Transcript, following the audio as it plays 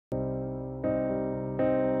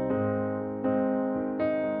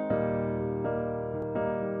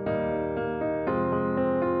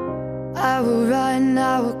I will run,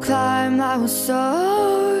 I will climb, I will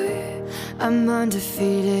soar. I'm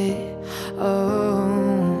undefeated,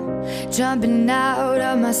 oh. Jumping out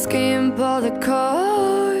of my skin, pull the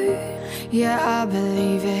cord. Yeah, I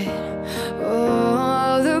believe it.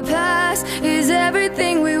 Oh, the past is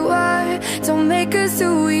everything we were. Don't make us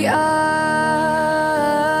who we are.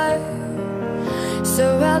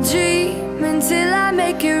 So I'll dream until I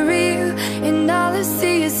make it real, and all I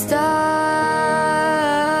see is stars.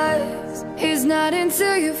 It's not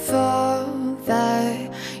until you fall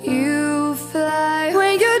that you fly.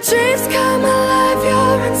 When your dreams come alive,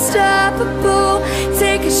 you're unstoppable.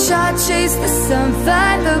 Take a shot, chase the sun,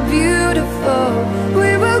 find the beautiful.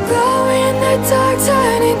 We will glow in the dark,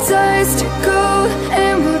 turning dust to gold,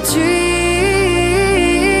 and we'll dream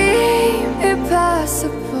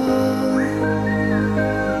impossible.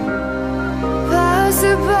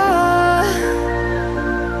 Possible.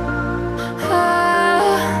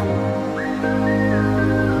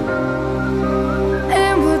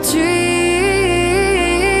 And we'll dream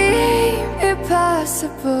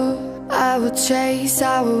impossible. I will chase,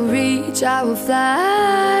 I will reach, I will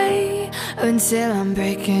fly until I'm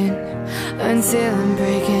breaking, until I'm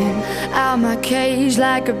breaking out my cage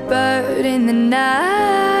like a bird in the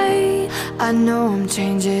night. I know I'm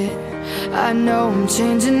changing, I know I'm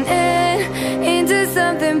changing it into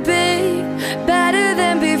something big, better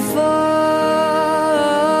than before.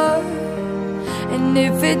 And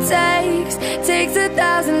if it takes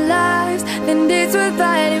 1,000 lives, then it's worth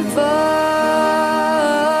fighting for.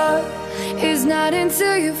 It's not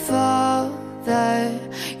until you fall that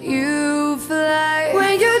you fly.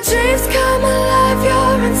 When your dreams come alive,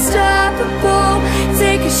 you're unstoppable.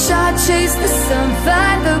 Take a shot, chase the sun,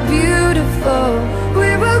 find the beautiful. We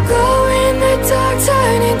will go in the dark,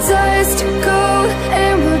 turning dust to gold,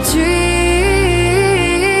 and we'll dream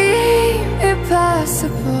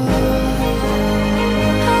impossible.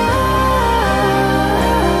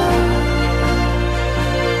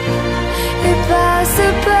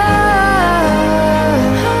 Impossible.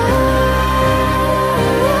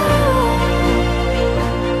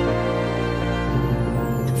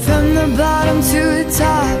 From the bottom to the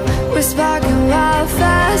top, we're sparking wild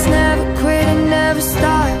fast. Never quit and never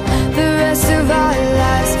stop the rest of our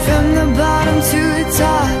lives. From the bottom to the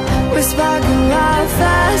top, we're sparking wild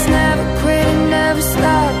fast. Never quit and never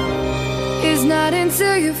stop. It's not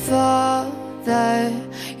until you fall that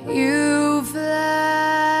you fly.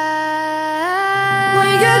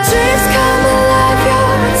 When your dreams come alive,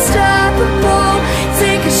 you're unstoppable.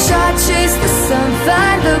 Take a shot, chase the sun,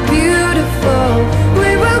 find the beautiful. We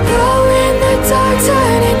will glow in the dark,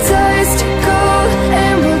 turning dust to gold,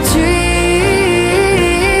 and we'll dream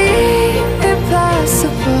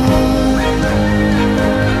impossible.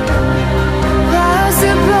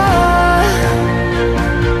 Possible.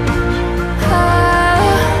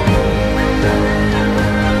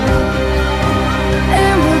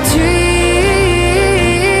 And we'll dream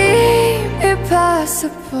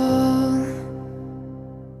impossible.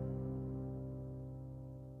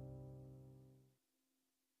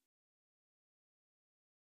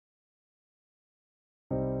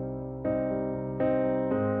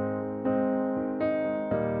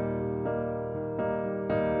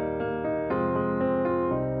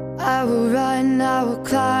 I will run, I will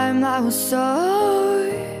climb, I will soar.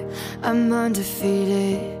 I'm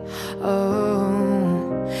undefeated, oh.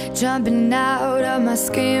 Jumping out of my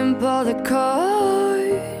skin, pull the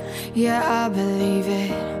cord. Yeah, I believe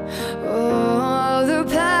it. Oh, the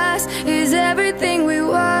past is everything we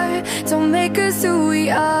were. Don't make us who we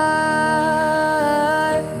are.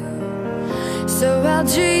 So I'll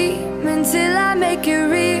dream until I make it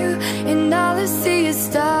real, and all I see is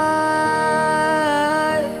stars.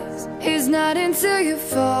 It's not until you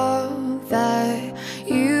fall that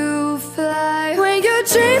you fly. When your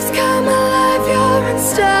dreams come alive, you're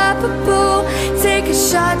unstoppable. Take a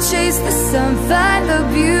shot, chase the sun, find the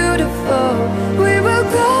beautiful. We will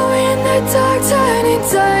glow in the dark, turning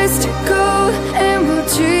dust to gold, and we'll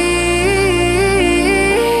dream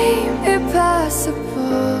impossible.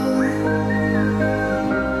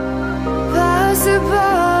 Possible.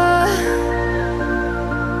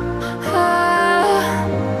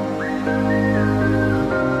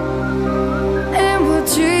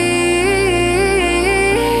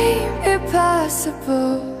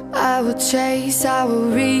 I will chase, I will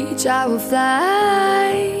reach, I will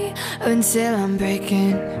fly until I'm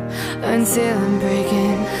breaking, until I'm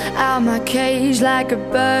breaking out my cage like a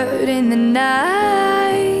bird in the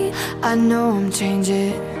night. I know I'm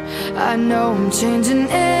changing, I know I'm changing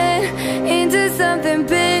it into something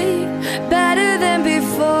big, better than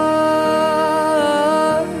before.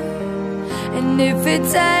 And if it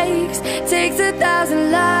takes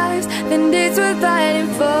 1,000 lives, then it's worth fighting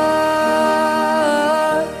for.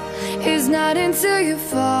 It's not until you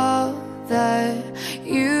fall that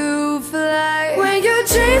you fly. When your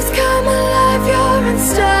dreams come alive, you're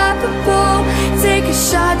unstoppable. Take a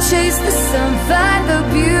shot, chase the sun, find the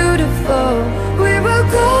beautiful. We will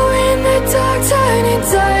go in the dark, turning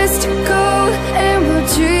dust to gold, and we'll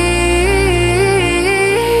dream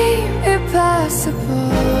impossible.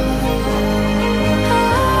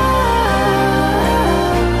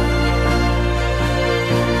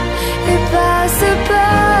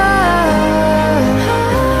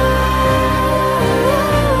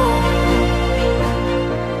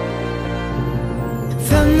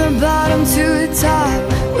 From the bottom to the top,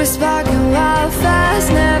 we're sparking wild fast.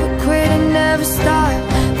 Never quit and never stop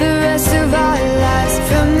the rest of our lives.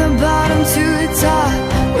 From the bottom to the top,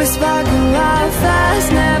 we're sparking wild fast.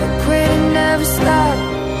 Never quit and never stop.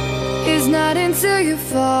 It's not until you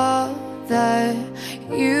fall that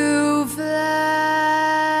you fly.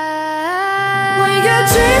 When your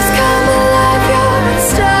dreams come alive, you're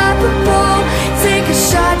unstoppable. Take a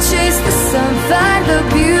shot, chase the sun, find the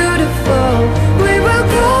beautiful. We will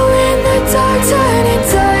go in the dark, turning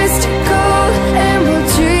dust to gold, and we'll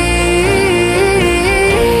dream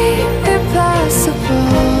impossible.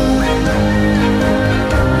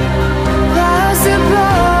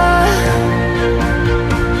 Possible.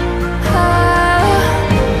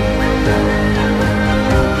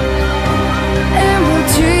 And we'll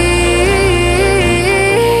dream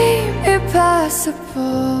impossible.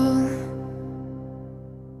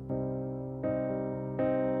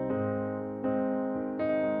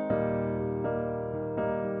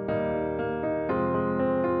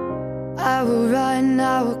 I will run, I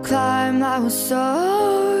will climb, I will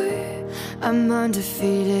soar. I'm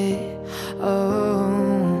undefeated, oh.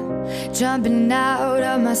 Jumping out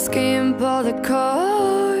of my skin, pull the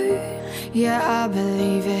cord. Yeah, I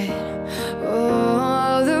believe it.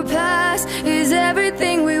 Oh, the past is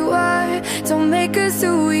everything we were. Don't make us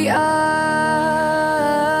who we are.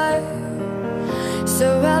 So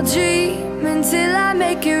I'll dream until I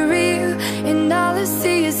make it real, and all I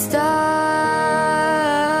see is stars.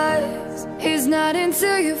 It's not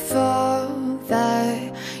until you fall that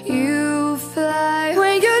you fly.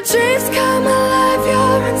 When your dreams come alive,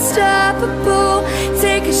 you're unstoppable.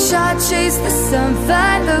 Take a shot, chase the sun,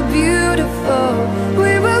 find the beautiful.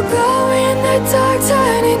 We will go in the dark,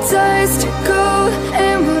 turning dust to gold,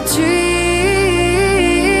 and we'll dream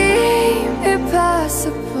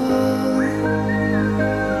impossible.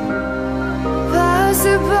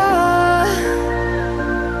 Possible.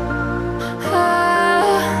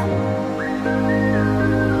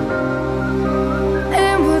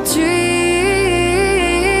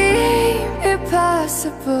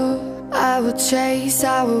 I will chase,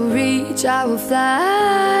 I will reach, I will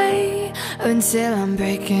fly until I'm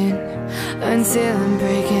breaking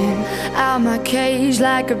out my cage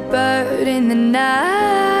like a bird in the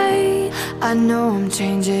night. I know I'm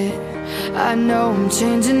changing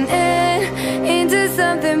it into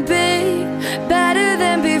something big, better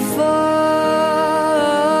than before.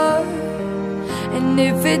 And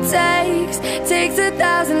if it takes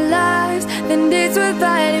 1,000 lives, then it's worth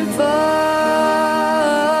fighting for.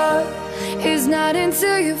 It's not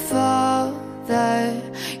until you fall that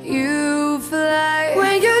you fly.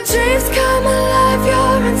 When your dreams come alive,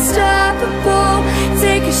 you're unstoppable.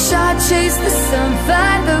 Take a shot, chase the sun,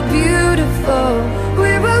 find the beautiful.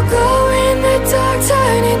 We will go in the dark,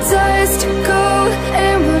 turning dust to gold,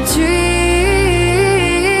 and we'll dream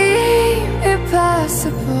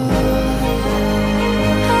impossible.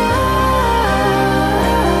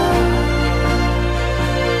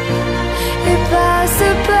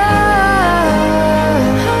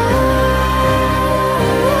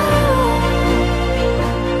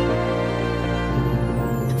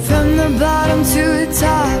 From the bottom to the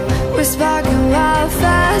top, we're sparking wild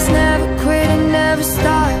fast. Never quit and never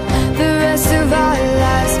stop the rest of our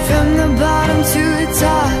lives. From the bottom to the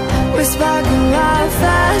top, we're sparking wild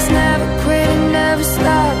fast. Never quit and never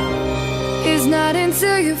stop. It's not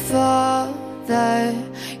until you fall that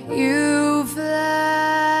you fly.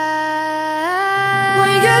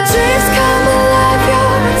 When your dreams come alive,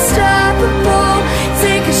 you're unstoppable.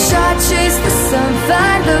 Take a shot, chase the sun,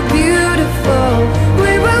 find the beautiful.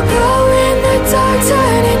 We will go in the dark,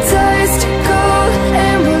 turning dust to gold,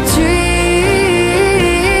 and we'll dream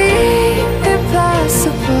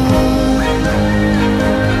impossible.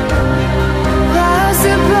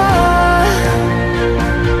 Possible.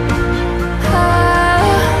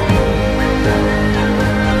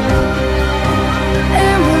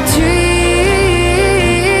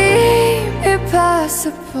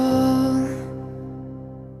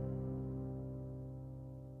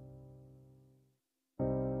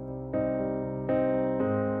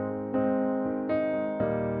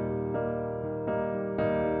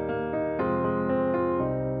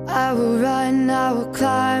 I will run, I will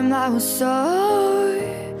climb, I will soar.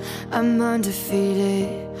 I'm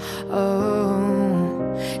undefeated, oh.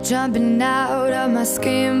 Jumping out of my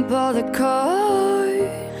skin, pull the cord.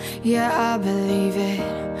 Yeah, I believe it.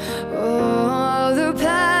 Oh, the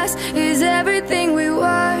past is everything we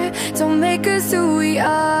were. Don't make us who we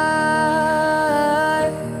are.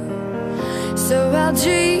 So I'll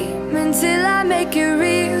dream until I make it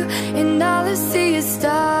real, and all I see is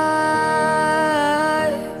stars.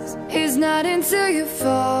 It's not until you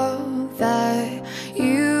fall that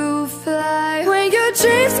you fly. When your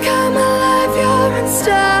dreams come alive, you're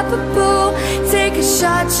unstoppable. Take a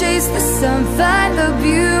shot, chase the sun, find the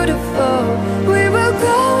beautiful. We will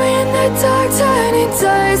glow in the dark, turning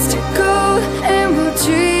dust to gold, and we'll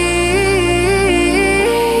dream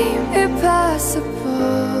impossible.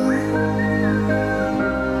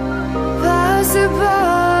 Possible.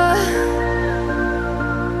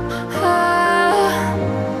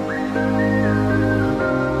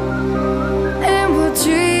 And we'll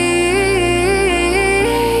dream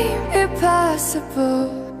impossible.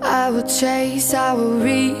 I will chase, I will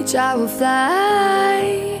reach, I will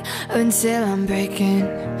fly until I'm breaking,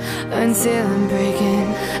 until I'm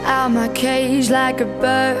breaking out my cage like a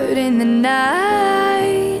bird in the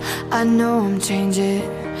night. I know I'm changing,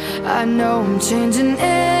 I know I'm changing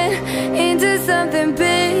it into something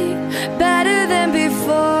big, better than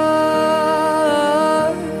before.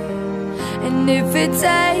 And if it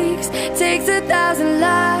takes 1,000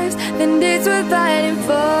 lives, then it's worth fighting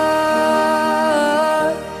for.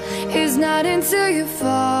 It's not until you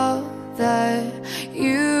fall that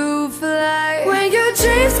you fly. When your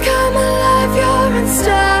dreams come alive, you're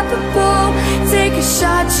unstoppable. Take a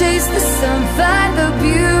shot, chase the sun, find the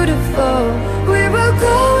beautiful. We will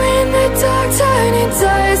glow in the dark, turning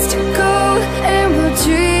dust to gold, and we'll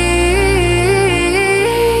dream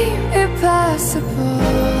impossible.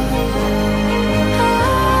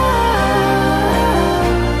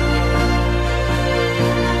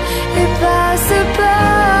 Impossible.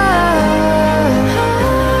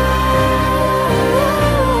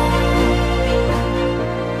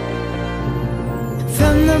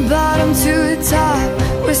 From the bottom to the top,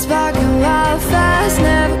 we're sparking wild fast.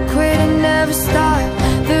 Never quit and never stop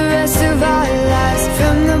the rest of our lives.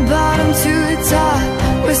 From the bottom to the top,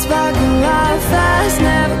 we're sparking wild fast.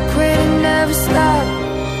 Never quit and never stop.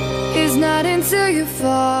 It's not until you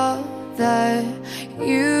fall that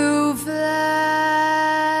you fly.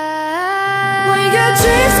 When your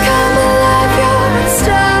dreams come alive, you're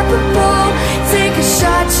unstoppable. Take a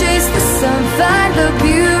shot, chase the sun, find the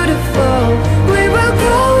beautiful. We will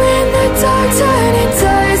glow in the dark, turning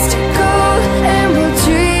dust to gold, and we'll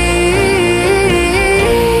dream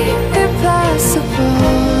impossible.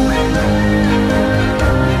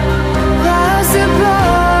 Possible.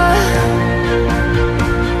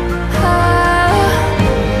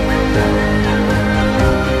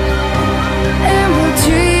 And we'll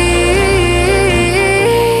dream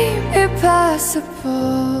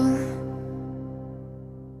impossible.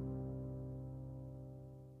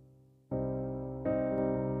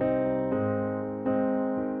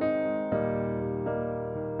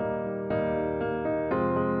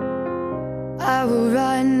 I will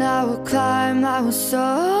run, I will climb, I will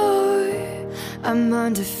soar. I'm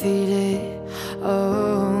undefeated,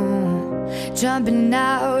 oh. Jumping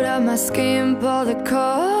out of my skin, pull the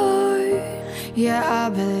cord. Yeah, I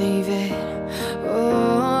believe it.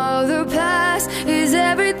 Oh, the past is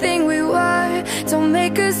everything we were. Don't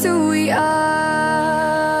make us who we are.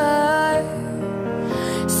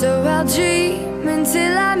 So I'll dream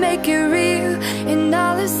until I make it real, and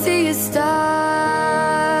all I see is stars.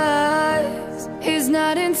 It's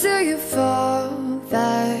not until you fall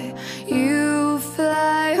that you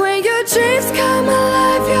fly. When your dreams come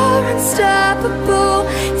alive, you're unstoppable.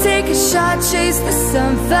 Take a shot, chase the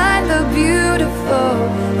sun, find the beautiful.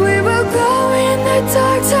 We will glow in the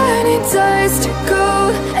dark, turning dust to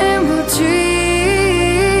gold, and we'll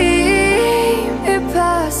dream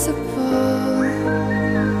impossible.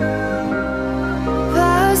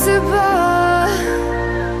 Possible.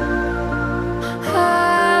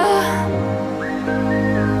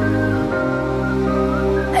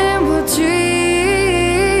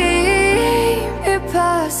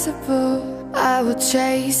 I will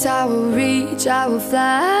chase, I will reach, I will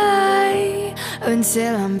fly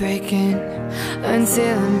until I'm breaking,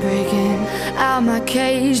 until I'm breaking out my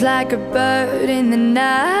cage like a bird in the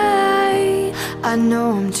night. I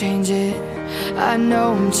know I'm changing, I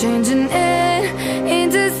know I'm changing it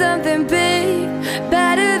into something big,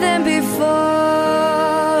 better than before.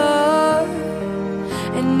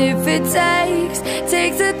 And if it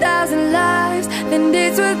takes 1,000 lives, then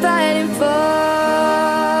it's worth fighting for.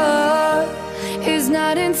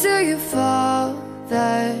 until you fall,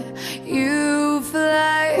 that you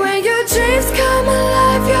fly. When your dreams come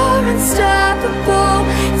alive, you're unstoppable.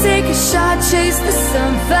 Take a shot, chase the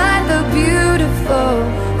sun, find the beautiful.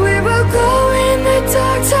 We will go in the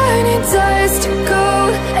dark, turning dark